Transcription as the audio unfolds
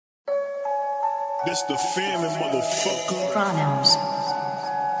This the family, motherfucker. Chronos.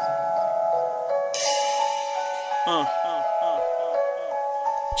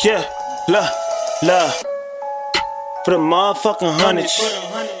 Yeah, love for the motherfucking Hunnids.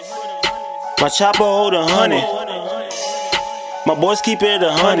 My chopper hold 100. My boys keep it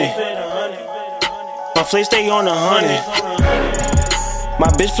 100. My flake stay on 100. My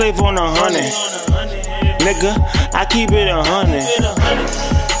bitch flavor on 100. Nigga, I keep it 100.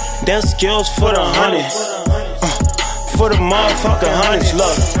 That's skills for the Hunnids. For the motherfucking Hunnids.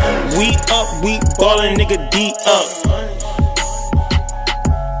 Look, we up, we ballin', nigga, D up.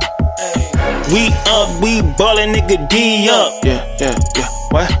 We up, we ballin', nigga, D up. Yeah.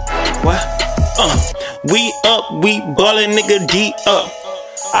 What? We up, we ballin', nigga, D up.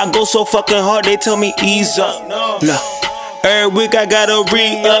 I go so fucking hard, they tell me ease up. Look, every week I gotta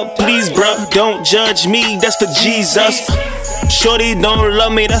re-up. Please, bruh, don't judge me, that's for Jesus. Shorty don't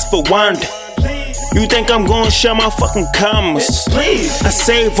love me, that's for Wanda. You think I'm gonna share my fucking commas? Please. I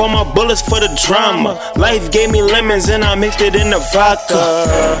save all my bullets for the drama. Life gave me lemons and I mixed it in the vodka.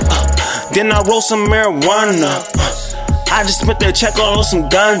 Then I roll some marijuana. I just spent that check on some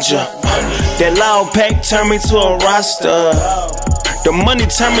ganja. That loud pack turned me to a roster. The money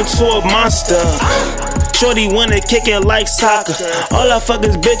turned me to a monster. Shorty wanna kick it like soccer. All I fuck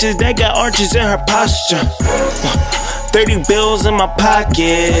is bitches that got arches in her posture. 30 bills in my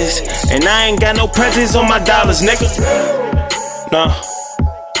pockets, and I ain't got no presents on my dollars, nigga.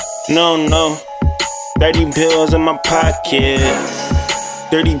 No. 30 bills in my pocket.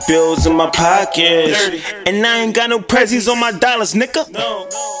 30 bills in my pocket, and I ain't got no prezzies on my dollars, nigga.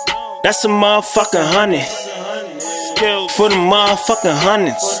 That's a motherfucking 100. For the motherfucking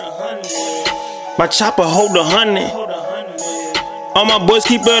Hunnids. My chopper hold 100. All my boys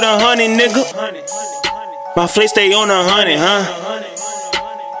keep it 100, nigga. My flake stay on 100, huh?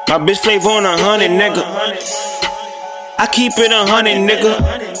 My bitch flavor on 100, nigga. I keep it 100, nigga.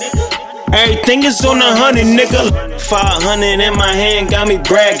 Everything is on 100, nigga. 500 in my hand got me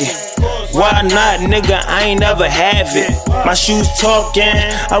bragging. Why not, nigga? I ain't never have it. My shoes talking,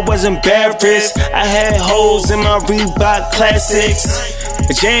 I was embarrassed. I had holes in my Reebok classics.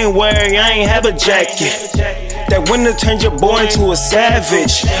 January, I ain't have a jacket. That winter turned your boy into a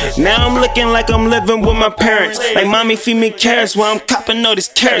savage. Now I'm looking like I'm living with my parents. Like mommy feed me carrots while I'm copping all these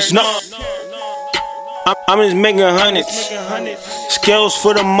carrots. No, I'm just making hundreds. Skills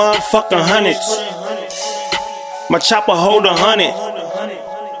for the motherfucking Hunnids. My chopper hold 100.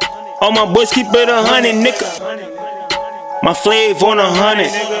 All my boys keep it 100, nigga. My flav on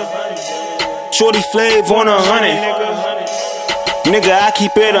 100. Shorty flav on 100. Nigga, I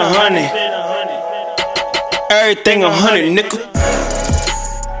keep it 100. Everything 100, nigga.